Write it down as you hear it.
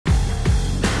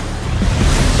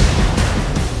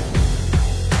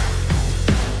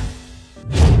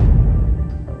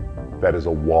That is a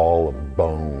wall of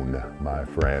bone, my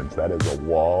friends. That is a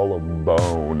wall of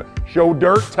bone. Show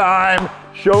dirt time,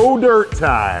 show dirt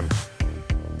time.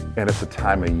 And it's a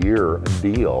time of year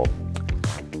deal.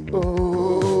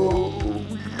 Oh,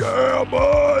 yeah,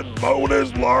 bud,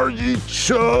 bonus largy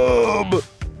chub.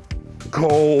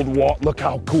 Cold water, look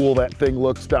how cool that thing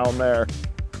looks down there.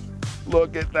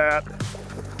 Look at that.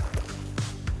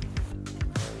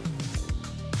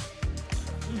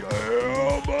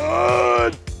 Yeah,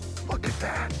 bud. Look at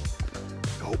that.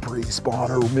 Oh,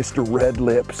 pre-spawner, Mr. Red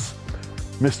Lips,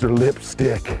 Mr.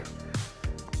 Lipstick.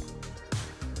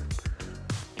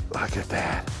 Look at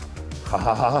that. Ha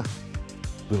ha ha.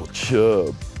 Little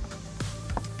chub.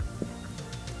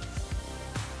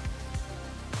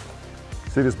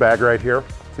 See this bag right here?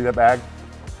 See that bag?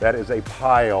 That is a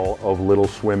pile of little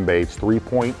swim baits,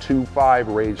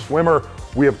 3.25 Rage Swimmer.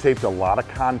 We have taped a lot of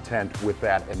content with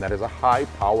that, and that is a high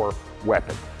power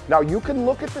weapon. Now you can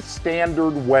look at the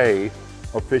standard way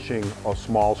of fishing a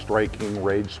small striking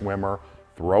Rage Swimmer,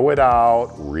 throw it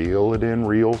out, reel it in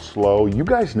real slow. You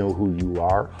guys know who you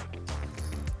are.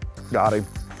 Got him.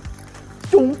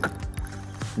 Dunk.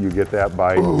 You get that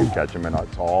bite, you catch him, and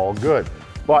it's all good.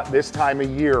 But this time of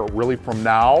year, really from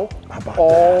now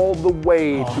all the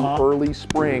way to early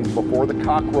spring, before the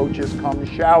cockroaches come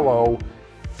shallow,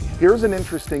 here's an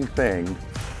interesting thing.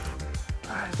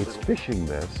 It's fishing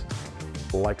this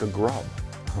like a grub,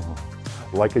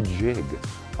 like a jig.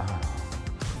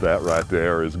 That right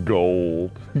there is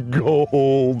gold,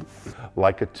 gold,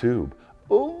 like a tube.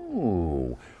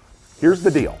 Ooh. Here's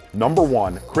the deal. Number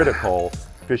one, critical,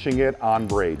 fishing it on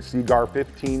braid. Seagar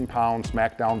 15-pound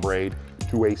smackdown braid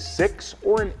to a 6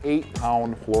 or an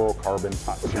 8-pound fluorocarbon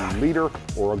pontoon leader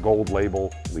or a gold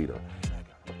label leader.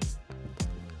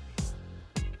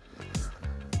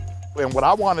 And what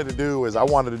I wanted to do is I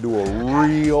wanted to do a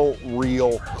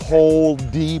real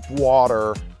cold, deep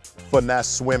water finesse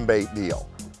swim bait deal.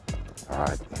 All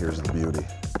right, here's the beauty.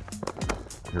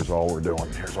 Here's all we're doing.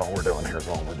 Here's all we're doing. Here's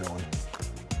all we're doing.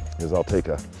 Is I'll take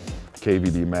a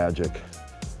KVD Magic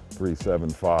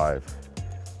 375.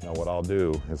 Now what I'll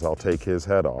do is I'll take his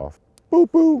head off, boop,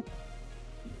 boop.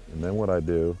 And then what I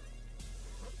do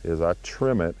is I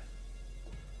trim it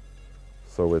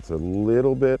so it's a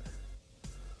little bit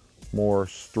more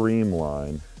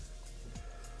streamlined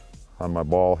on my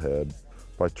ball head.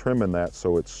 By trimming that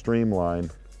so it's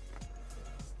streamlined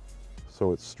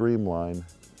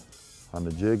on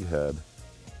the jig head,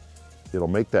 it'll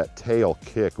make that tail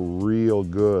kick real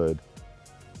good.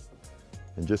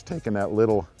 And just taking that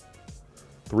little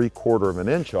 3/4 of an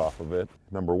inch off of it,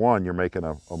 number one, you're making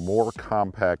a more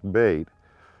compact bait,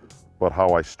 but how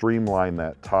I streamline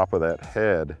that top of that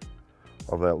head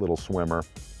of that little swimmer,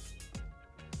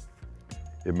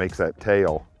 it makes that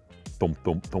tail, thump,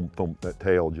 thump, thump, thump, that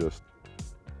tail just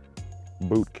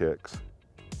boot kicks.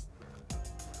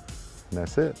 And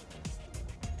that's it.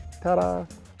 Ta-da.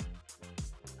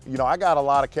 You know, I got a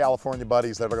lot of California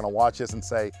buddies that are gonna watch this and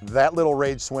say, that little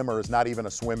Rage Swimmer is not even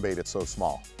a swim bait, it's so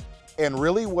small. And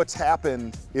really what's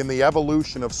happened in the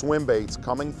evolution of swim baits,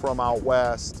 coming from out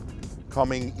west,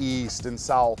 coming east and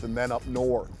south, and then up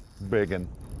north. Biggin',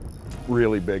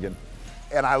 really biggin'.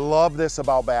 And I love this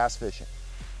about bass fishing.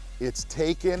 It's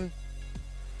taken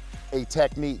a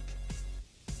technique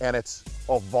and it's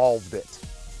evolved it.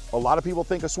 A lot of people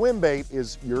think a swim bait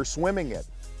is you're swimming it.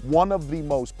 One of the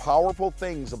most powerful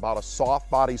things about a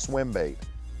soft body swim bait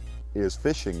is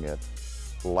fishing it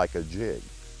like a jig.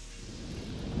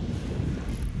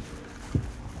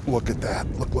 Look at that.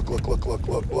 Look, look, look, look, look,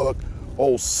 look, look.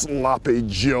 Old Sloppy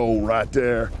Joe right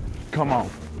there. Come on.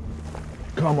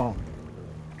 Come on.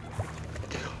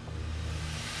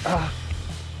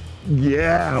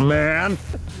 Yeah, man.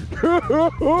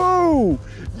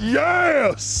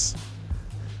 Yes.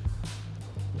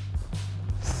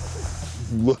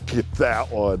 Look at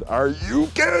that one. Are you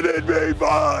kidding me,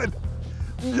 bud?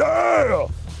 Yeah.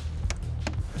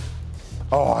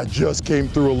 Oh, I just came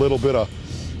through a little bit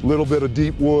of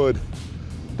deep wood.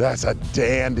 That's a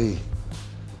dandy.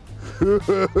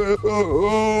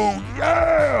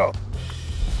 Yeah.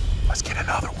 Let's get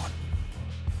another one.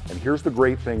 And here's the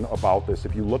great thing about this.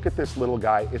 If you look at this little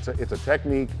guy, it's a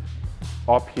technique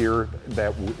up here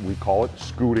that we call it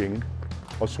scooting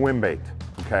a swim bait,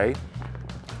 okay?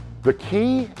 The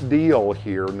key deal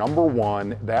here, number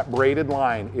one, that braided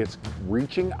line, it's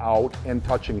reaching out and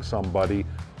touching somebody.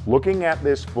 Looking at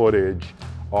this footage,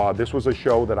 this was a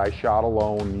show that I shot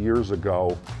alone years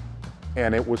ago,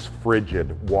 and it was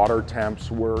frigid. Water temps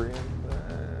were in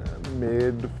the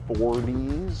mid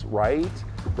 40s, right?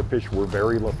 The fish were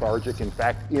very lethargic. In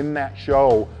fact, in that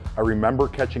show, I remember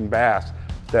catching bass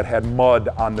that had mud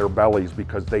on their bellies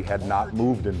because they had not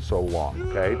moved in so long,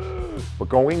 okay? But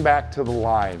going back to the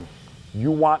line,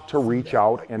 you want to reach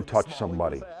out and touch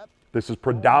somebody. This is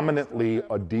predominantly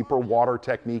a deeper water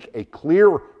technique, a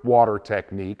clear water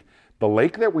technique. The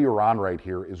lake that we were on right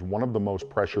here is one of the most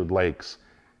pressured lakes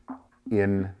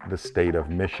in the state of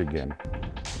Michigan.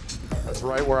 That's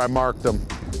right where I marked them.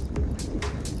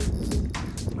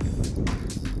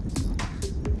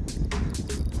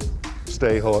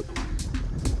 Stay hooked.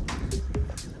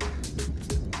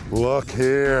 Look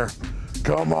here.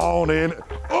 Come on in.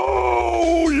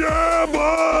 Oh, yeah,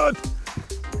 bud.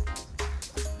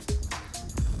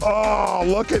 Oh,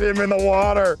 look at him in the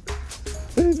water.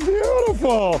 He's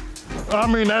beautiful. I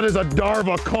mean, that is a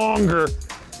Darva conger.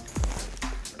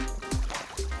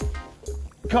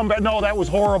 Come back. No, that was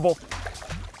horrible.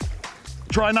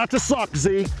 Try not to suck,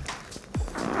 Z.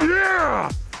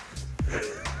 Yeah.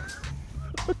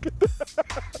 Look at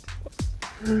that.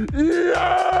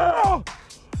 Yeah.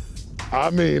 I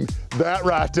mean, that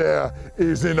right there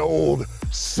is an old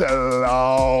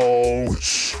slouch.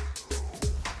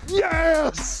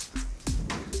 Yes!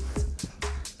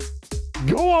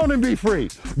 Go on and be free.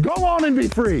 Go on and be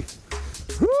free.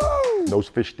 Woo! Those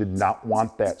fish did not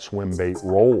want that swim bait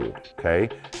rolled, okay?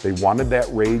 They wanted that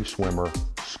rage swimmer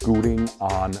scooting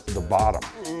on the bottom.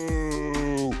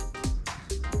 Ooh.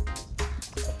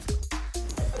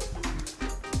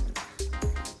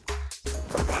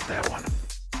 How about that one?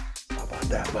 How about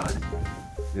that, bud?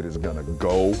 It is gonna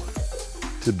go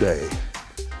today.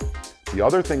 The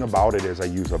other thing about it is I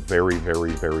use a very,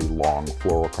 very, very long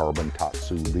fluorocarbon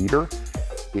Tatsu leader.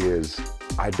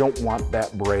 I don't want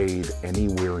that braid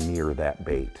anywhere near that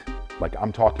bait. Like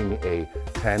I'm talking a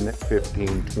 10,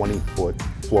 15, 20 foot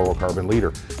fluorocarbon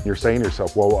leader. You're saying to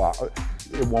yourself, well,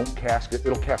 it won't cast,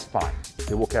 it'll cast fine.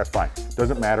 It will cast fine.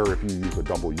 Doesn't matter if you use a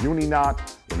double uni knot,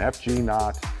 an FG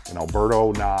knot, an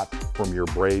Alberto knot from your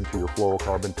braid to your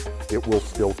fluorocarbon, it will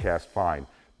still cast fine.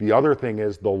 The other thing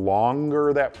is the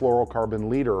longer that fluorocarbon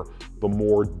leader, the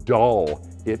more dull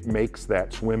it makes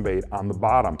that swim bait on the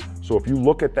bottom. So if you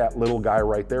look at that little guy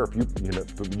right there, if you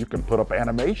can put up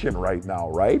animation right now,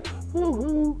 right?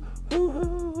 Hoo-hoo,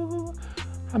 hoo-hoo.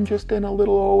 I'm just in a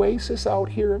little oasis out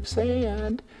here of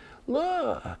sand.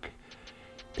 Look,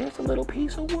 there's a little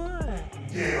piece of wood.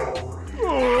 Yeah.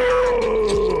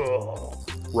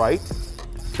 Right?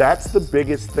 That's the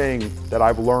biggest thing that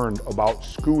I've learned about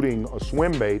scooting a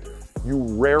swim bait. You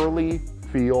rarely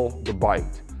feel the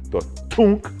bite. The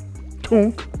tunk,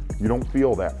 tunk, you don't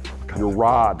feel that. Your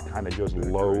rod kind of just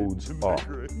loads up,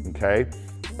 okay?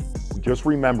 Just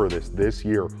remember this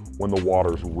year when the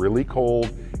water's really cold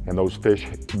and those fish,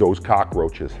 those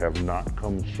cockroaches have not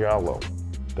come shallow.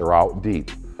 They're out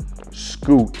deep.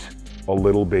 Scoot a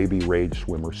little baby rage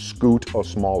swimmer. Scoot a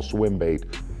small swim bait.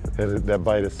 That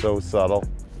bite is so subtle.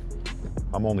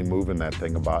 I'm only moving that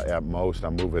thing about, at most,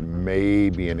 I'm moving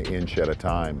maybe an inch at a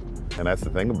time. And that's the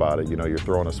thing about it, you're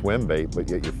throwing a swim bait, but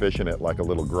yet you're fishing it like a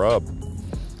little grub.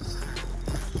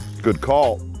 Good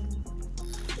call.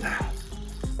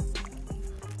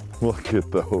 Look at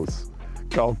those.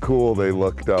 How cool they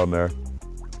look down there.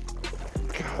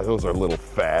 God, those are little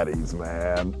fatties,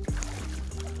 man.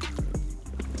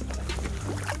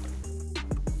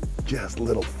 Just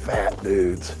little fat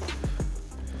dudes.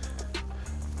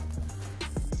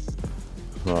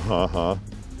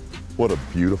 What a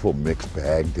beautiful mixed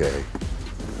bag day.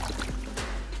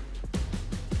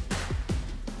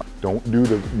 Don't do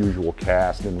the usual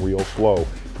cast and reel slow.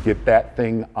 Get that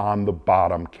thing on the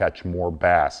bottom, catch more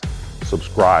bass.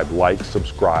 Subscribe, like,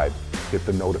 subscribe. Hit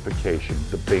the notification,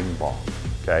 the bing bong,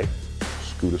 okay?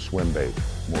 Scoot a swim bait,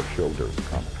 more show dirt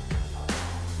coming.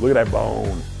 Look at that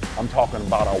bone. I'm talking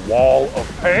about a wall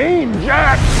of pain,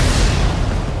 Jack!